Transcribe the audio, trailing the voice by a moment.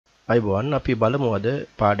අයිබෝන් අපි බලමු අද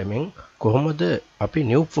පාඩමෙන් කොහොමද අපි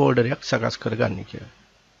new folder එකක් සකස් කරගන්නේ කියලා.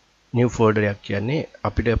 new folder එකක් කියන්නේ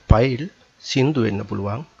අපිට file සින්දු වෙන්න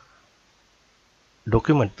පුළුවන්,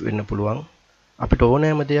 document වෙන්න පුළුවන්. අපිට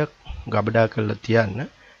ඕනෑම දෙයක් ගබඩා කරලා තියන්න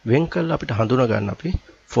වෙන් කරලා අපිට හඳුනා ගන්න අපි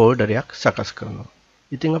folder එකක් සකස් කරනවා.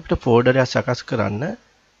 ඉතින් අපිට folder එකක් සකස් කරන්න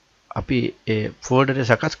අපි ඒ folder එක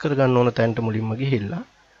සකස් කරගන්න ඕන තැනට මුලින්ම ගිහිල්ලා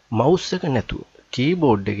mouse එක නැතුව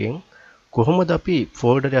keyboard එකෙන් කොහොමද අපි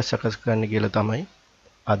folder එකක් සකස් කරන්නේ කියලා තමයි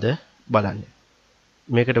අද බලන්නේ.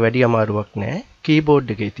 මේකට වැඩි අමාරුවක් නෑ. keyboard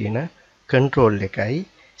එකේ තියෙන control එකයි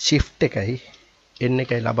shift එකයි n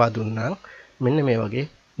එකයි ලබා දුන්නා මෙන්න මේ වගේ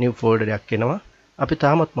new folder එකක් එනවා. අපි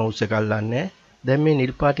තාමත් mouse එක අල්ලන්නේ. දැන් මේ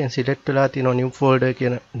නිල් පාටෙන් select වෙලා තියෙන new folder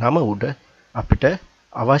කියන නම උඩ අපිට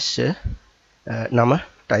අවශ්‍ය නම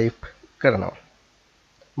type කරනවා.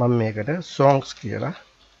 මම මේකට songs කියලා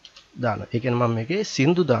දානවා. ඒ කියන්නේ මම මේකේ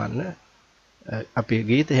සින්දු දාන්න අපි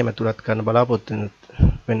ගීත එහෙම තුරත් කරන්න බලාපොරොත්තු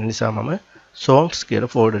වෙන නිසා මම songs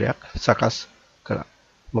කියලා folder එකක් සකස් කරා.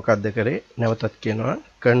 මොකක්ද කරේ? නැවතත් කියනවා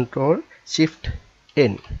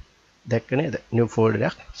Ctrl+Shift+N. දැක්ක නේද? new folder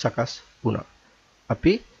එකක් සකස් වුණා.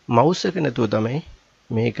 අපි mouse එක නැතුව තමයි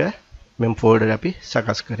මේක මෙම් folder අපි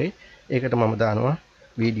සකස් කරේ. ඒකට මම දානවා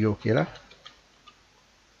video කියලා.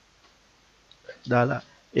 දාලා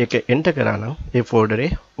ඒක enter කරා නම් ඒ folder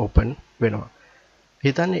එක open වෙනවා.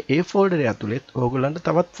 හිතන්නේ ඒ folder එක ඇතුළෙත් ඕගොල්ලන්ට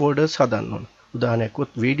තවත් folders හදන්න ඕන. උදාහරණයක්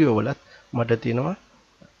වොත් වීඩියෝ වලත් මට තියෙනවා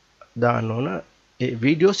දාන්න ඕන ඒ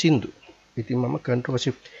වීඩියෝ සින්දු. ඉතින් මම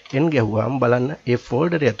Ctrl+Shift+N ගැහුවාම බලන්න ඒ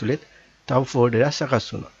folder එක ඇතුළෙත් තව folder එකක් සකස්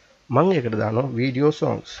වුණා. මම ඒකට දානවා video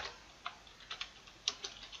songs.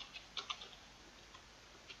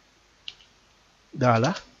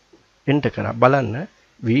 දාලා enter කරා. බලන්න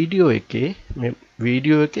වීඩියෝ එකේ මේ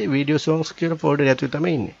වීඩියෝ එකේ video songs කියලා folder එක ඇතුළේ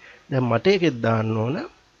තමයි ඉන්නේ. දැන් මට ඒකෙත් දාන්න ඕන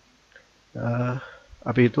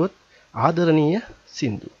අපි හිතුවොත් ආදරණීය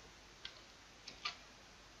සින්දු.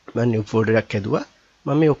 මම new folder එකක් හැදුවා.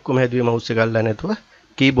 මම මේ ඔක්කොම හැදුවේ mouse එක අල්ලන්නේ නැතුව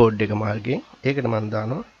keyboard එක මාර්ගයෙන්. ඒකට මම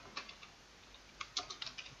දානවා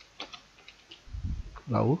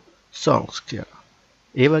love songs කියලා.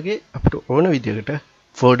 ඒ වගේ අපිට ඕන විදිහකට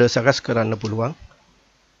folder සකස් කරන්න පුළුවන්.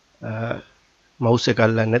 mouse එක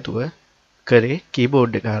අල්ලන්නේ නැතුව කරේ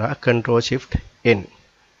keyboard එක හරහා Ctrl+Shift+N.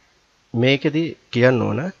 මේකෙදි කියන්න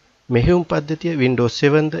ඕන මෙහෙයුම් පද්ධතිය Windows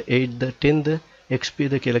 7ද 8ද 10ද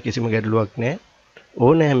XPද කියලා කිසිම ගැටලුවක් නැහැ.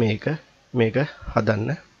 ඕනෑ මේක හදන්න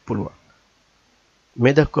පුළුවන්.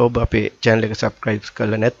 මේ දක්වා ඔබ අපේ channel එක subscribe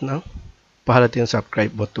කරලා නැත්නම් පහළ තියෙන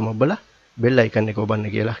subscribe බොත්තම ඔබලා bell icon එක ඔබන්න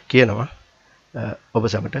කියලා කියනවා. ඔබ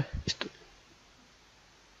සමට ස්තුතියි.